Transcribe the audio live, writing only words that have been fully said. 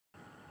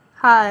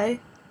Hi,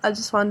 I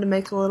just wanted to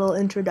make a little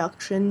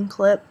introduction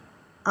clip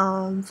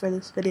for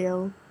this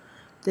video.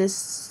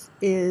 This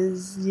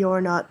is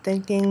You're Not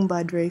Thinking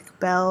by Drake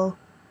Bell.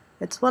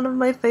 It's one of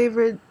my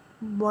favorite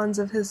ones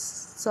of his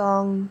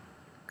song.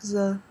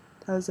 That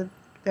was a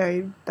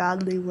very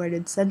badly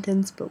worded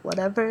sentence, but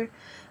whatever.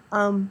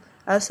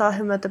 I saw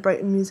him at the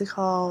Brighton Music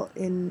Hall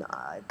in,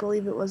 I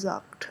believe it was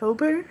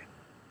October,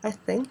 I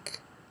think.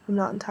 I'm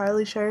not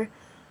entirely sure.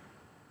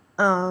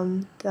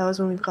 That was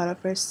when we got our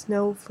first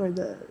snow for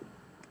the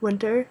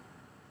winter,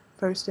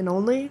 first and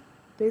only,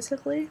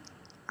 basically.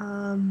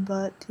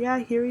 But yeah,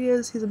 here he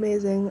is. He's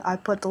amazing. I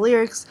put the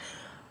lyrics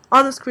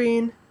on the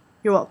screen.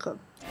 You're welcome.